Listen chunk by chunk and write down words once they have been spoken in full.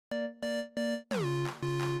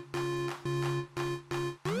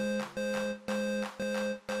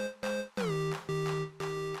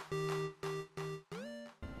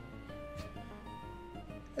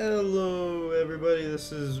Hello everybody,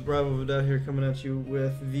 this is Bravo Vidal here coming at you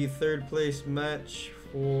with the third place match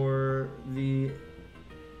for the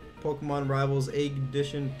Pokemon Rivals 8th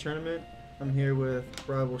Edition tournament. I'm here with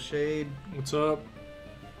Vidal and Shade. What's up?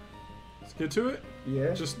 Let's get to it.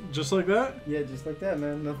 Yeah. Just like that? Yeah, just like that,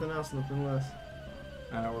 man. Nothing else, nothing less.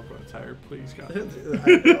 We're both tired. Please, God. I know. Just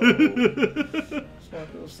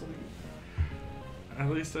want to go sleep. At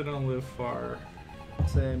least I don't live far.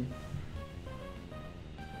 Same.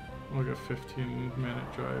 Like a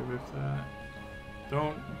 15-minute drive, if that.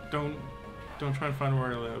 Don't try and find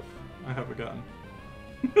where I live. I have a gun.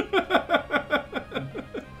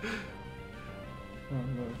 Oh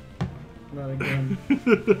no, not again.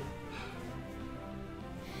 You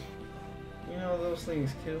know those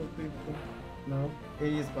things kill people. No,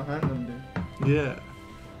 idiots behind them do. Yeah.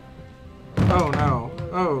 Oh no.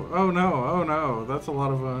 Oh no. Oh no. That's a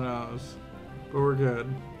lot of oh no's. But we're good.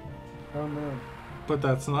 Oh no. But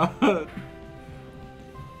that's not. Oh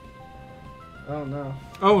no.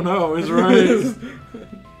 Oh no is right. As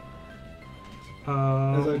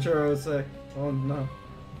Arturo would say, oh no.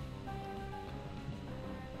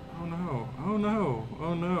 Oh no. Oh no.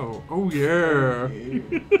 Oh no. Oh yeah. I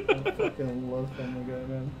fucking love Family Guy,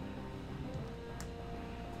 man.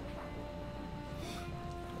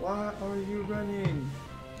 Why are you running?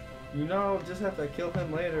 You know, just have to kill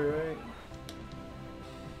him later, right?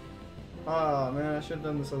 Ah, oh, man, I should have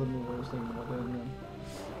done this other move I was thinking about that, man.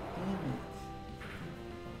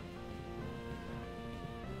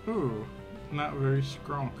 Damn it. Ooh, not very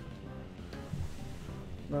strong.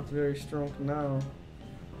 Not very strong now.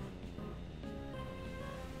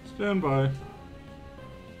 Stand by.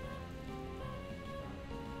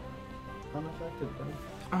 Unaffected, bro.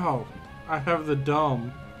 Oh, I have the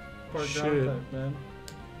dumb. Part Shit. down type,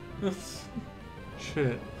 man.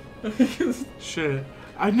 Shit. Shit.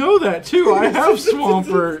 I know that too. I have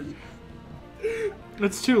Swampert.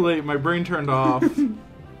 It's too late. My brain turned off.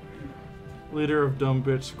 Leader of Dumb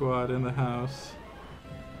Bitch Squad in the house.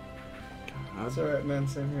 God. It's alright, man.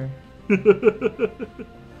 Same here.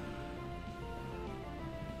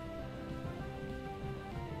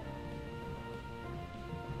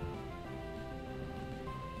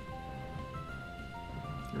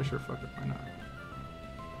 Yeah, sure, fuck it. Why not?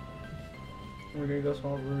 We're gonna go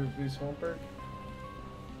Swampert?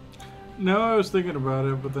 No, I was thinking about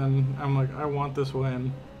it, but then I'm like, I want this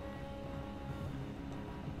win.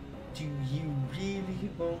 Do you really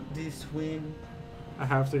want this win? I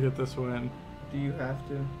have to get this win. Do you have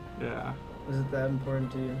to? Yeah. Is it that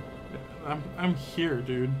important to you? Yeah. I'm here,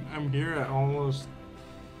 dude. I'm here at almost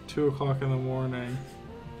 2 o'clock in the morning.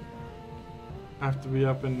 I have to be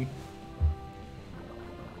up in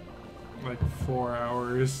like 4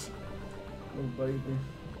 hours. Oh, baby.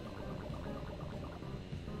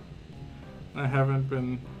 I haven't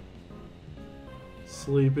been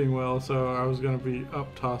sleeping well, so I was gonna be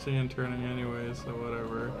up tossing and turning anyway, so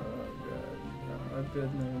whatever. Oh, God. No, I've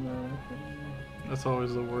been there, man. That's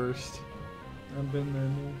always the worst. I've been there,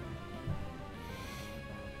 man.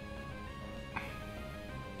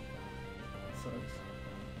 Sucks.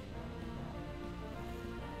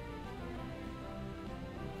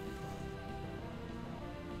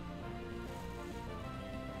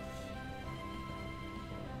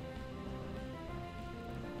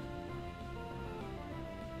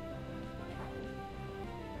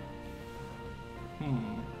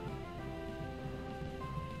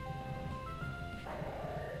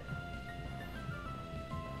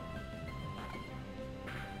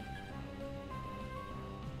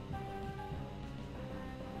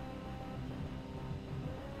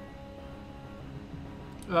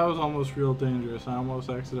 That was almost real dangerous. I almost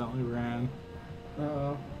accidentally ran.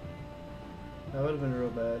 Uh-oh. That would have been real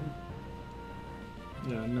bad.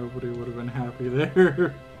 Yeah, nobody would have been happy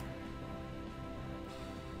there.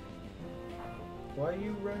 Why are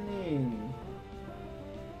you running?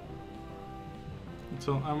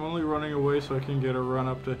 So I'm only running away so I can get a run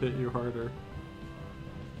up to hit you harder.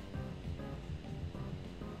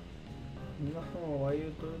 No, why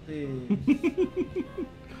you do this?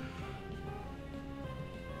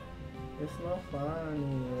 It's not funny.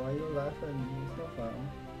 Why you laugh at me? It's not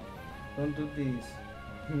fun. Don't do this.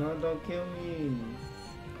 No, don't kill me.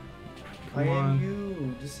 Come I on. am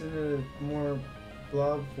you, just in a more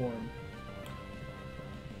blob form.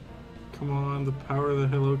 Come on, the power of the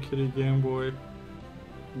Hello Kitty Game Boy.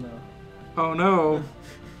 No. Oh no!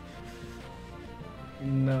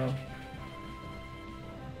 No.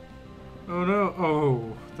 Oh no!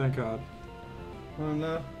 Oh, thank God. Oh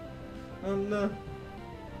no. Oh no.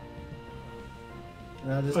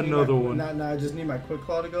 No, I just Another need my, one. No, I just need my quick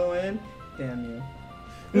claw to go in. Damn you.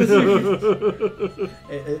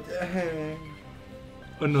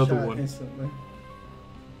 Another Shot one. instantly.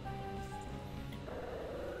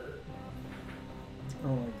 I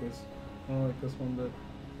don't like this. I don't like this one bit.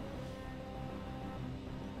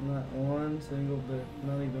 Not one single bit.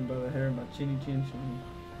 Not even by the hair of my chinny chin chin.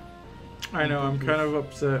 I know, I'm kind of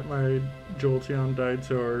upset my Jolteon died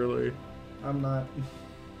so early. I'm not.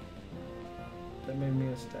 That made me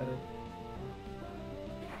ecstatic.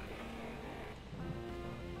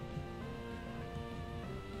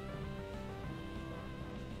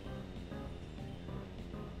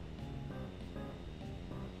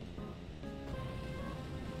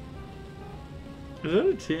 Is that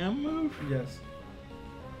a TM move? Yes.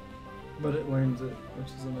 But it learns it,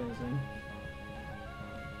 which is amazing.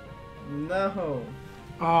 No!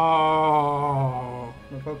 Oh.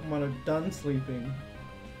 My Pokemon are done sleeping.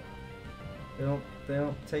 They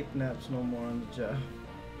don't take naps no more on the job.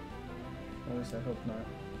 At least I hope not.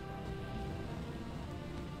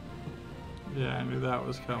 Yeah, I knew that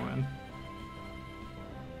was coming.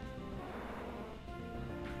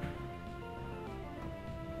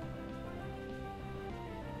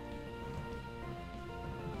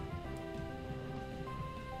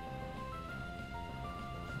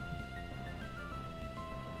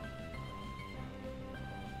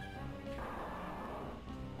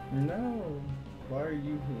 No! Why are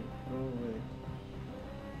you here? Go away.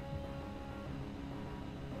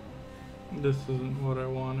 This isn't what I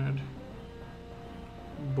wanted.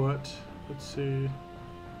 But, let's see.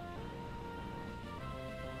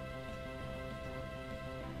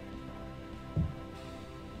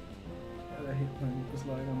 God, I hate playing with this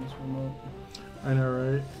lag on this remote. I know,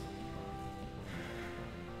 right?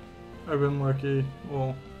 I've been lucky.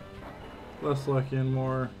 Well, less lucky and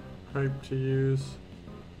more hype to use.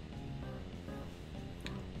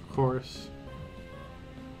 Of course.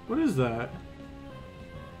 What is that?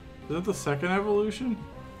 Is that the second evolution?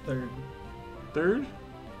 Third. Third?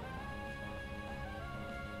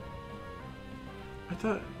 I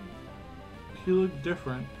thought he looked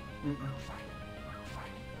different.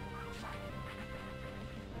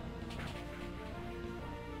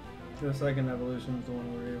 The second evolution is the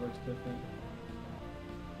one where he looks different.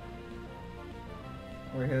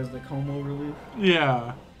 Where he has the Como relief.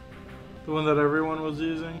 Yeah. The one that everyone was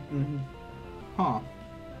using? Mm-hmm. Huh.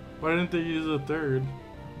 Why didn't they use a third?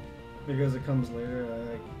 Because it comes later,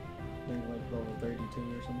 I think like level 32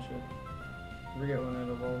 or some shit. I forget when it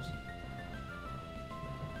evolves.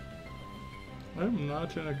 I'm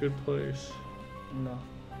not in a good place. No.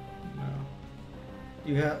 No.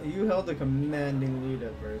 You held a commanding lead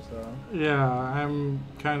at first, though. Yeah, I'm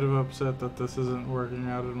kind of upset that this isn't working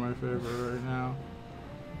out in my favor right now.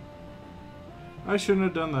 I shouldn't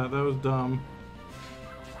have done that. That was dumb.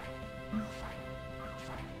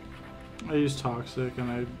 I used Toxic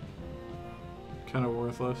and I kind of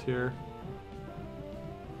worthless here.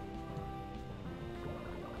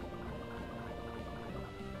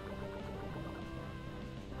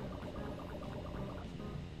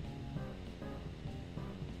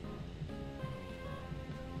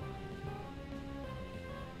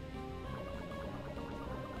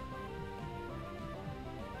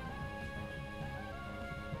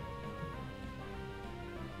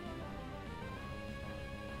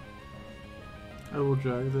 I will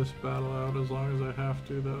drag this battle out as long as I have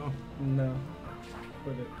to, though. No.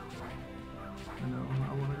 Quit it. I know,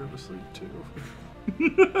 I want to go to sleep too.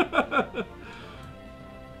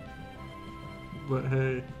 But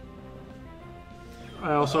hey,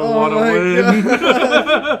 I also want to win.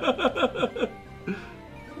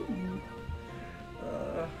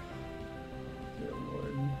 Good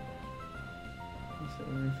lord. Save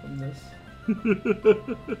me from this.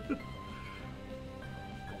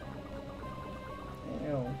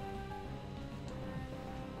 Ew.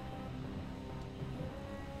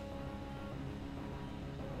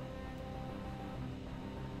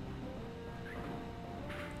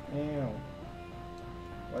 Ew.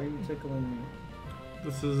 Why are you tickling me?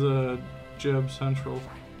 This is a Jeb Central.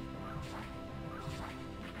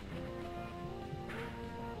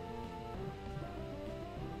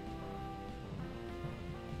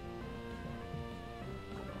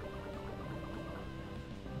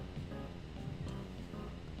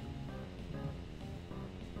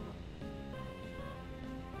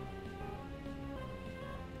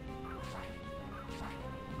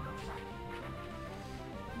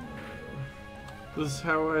 This is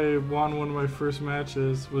how I won one of my first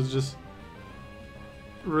matches, was just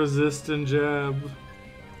resist and jab.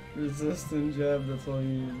 Resist and jab, that's all you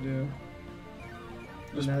need to do.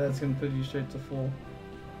 And now that's gonna put you straight to full.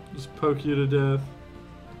 Just poke you to death.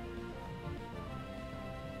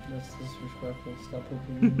 That's disrespectful. Stop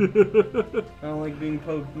poking me. I don't like being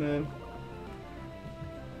poked, man.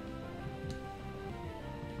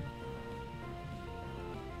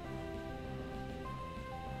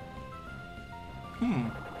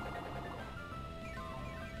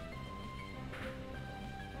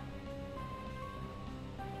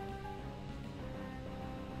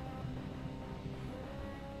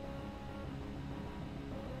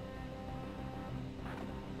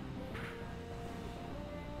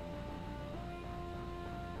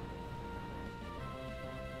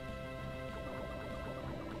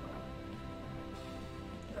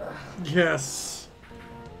 Yes.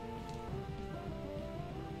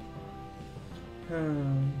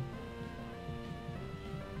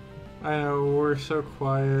 I know, we're so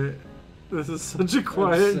quiet. This is such a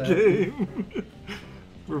quiet game.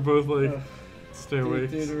 We're both like, stay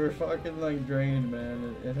awake. Dude, we're fucking like drained,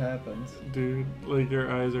 man. It happens. Dude, like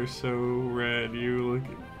your eyes are so red. You look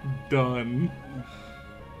done.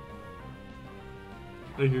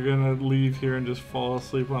 Like you're gonna leave here and just fall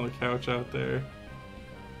asleep on the couch out there.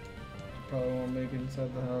 Probably won't make it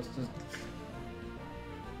inside the house. Just.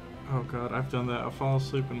 Oh god, I've done that. I'll fall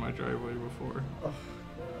asleep in my driveway before. Oh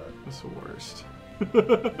god. That's the worst.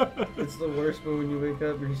 It's the worst, but when you wake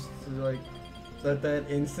up, you're just like, at that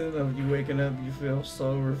instant of you waking up, you feel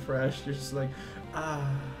so refreshed. You're just like, ah.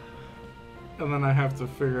 And then I have to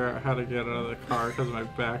figure out how to get out of the car because my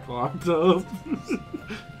back locked up.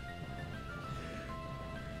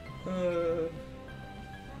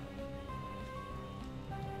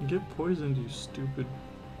 Get poisoned, you stupid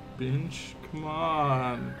binge. Come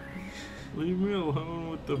on. Leave me alone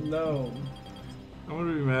with the... No. I'm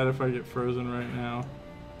gonna be mad if I get frozen right now.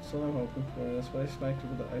 That's what I'm hoping for. That's why I smacked it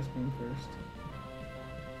with the ice beam first.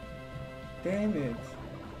 Damn it.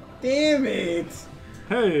 Damn it!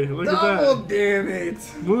 Hey, look at Double that. Damn it!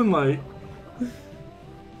 Moonlight.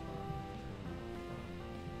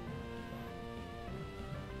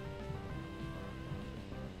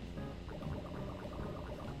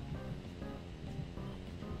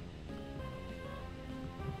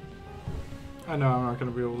 I know I'm not going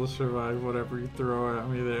to be able to survive whatever you throw at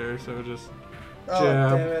me there, so just Oh,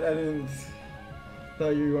 jab. damn it. I didn't...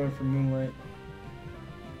 thought you were going for Moonlight.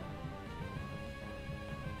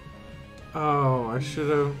 Oh, I should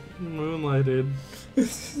have moonlighted.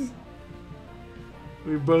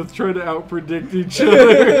 We both try to outpredict each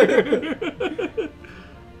other.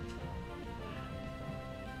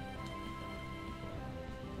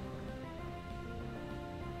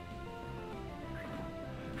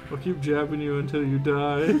 I'll keep jabbing you until you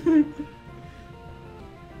die.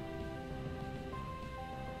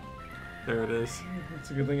 There it is. It's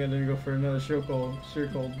a good thing I didn't go for another circle.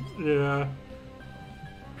 Yeah.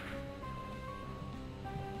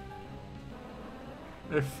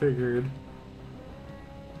 I figured.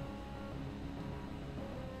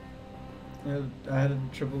 I had to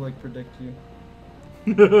triple like predict you.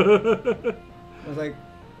 I was like,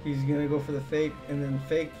 he's gonna go for the fake and then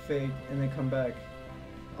fake, and then come back.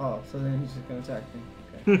 Oh, so then he's just gonna attack me.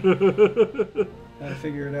 Okay. Gotta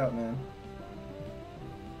figure it out, man.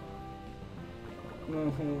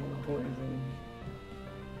 No, poison.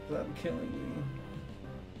 Stop killing me.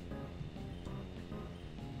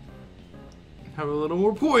 Have a little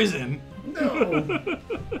more poison. No!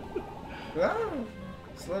 Ah!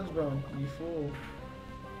 Sludge bomb, you fool.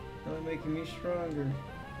 Not making me stronger.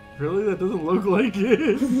 Really? That doesn't look like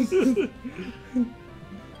it.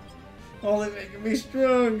 Only making me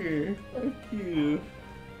stronger. Fuck you.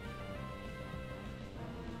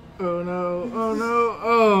 Oh no, oh no,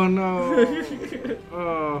 oh no.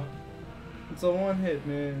 Oh. It's a one hit,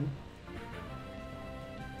 man.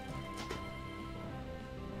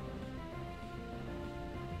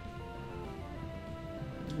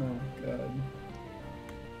 Oh god.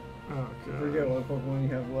 Oh god. Forget what Pokemon you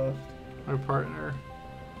have left. My partner.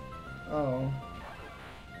 Oh.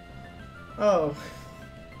 Oh.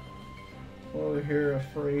 Over here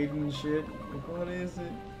afraid and shit. Like, what is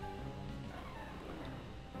it?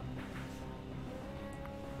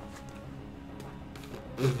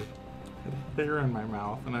 Hair in my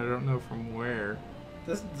mouth and I don't know from where.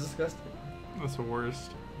 This is disgusting. That's the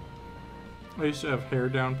worst. I used to have hair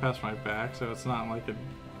down past my back, so it's not like a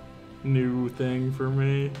new thing for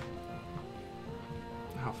me.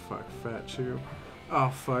 Oh fuck, Fat Chew. Oh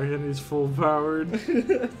fuck, and he's full powered.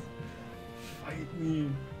 Fight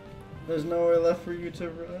me. There's nowhere left for you to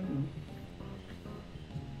run.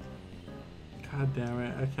 God damn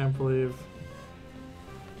it, I can't believe.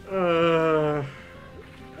 I'm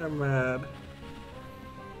mad.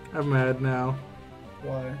 I'm mad now.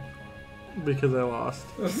 Why? Because I lost.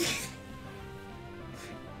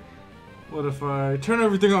 What if I turn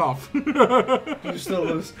everything off? You still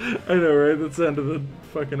lose. I know, right? That's the end of the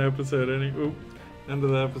fucking episode. End of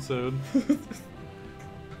the episode.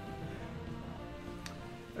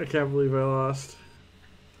 I can't believe I lost.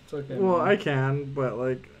 It's okay. Well, man. I can, but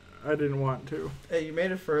like, I didn't want to. Hey, you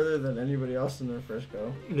made it further than anybody else in their first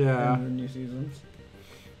go. Yeah. In the new seasons.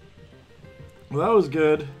 Well, that was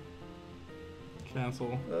good.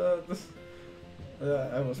 Cancel.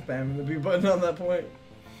 I was spamming the B button on that point.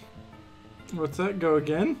 What's that? Go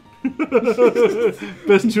again?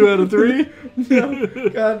 Best 2 out of 3? No,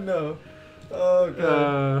 God no. Oh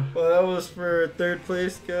god. Well, that was for third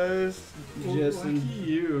place, guys. lucky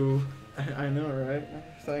you. I know, right?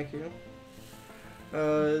 Thank you.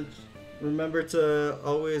 Remember to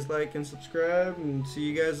always like and subscribe, and see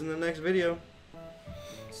you guys in the next video.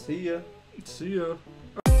 See ya. See ya.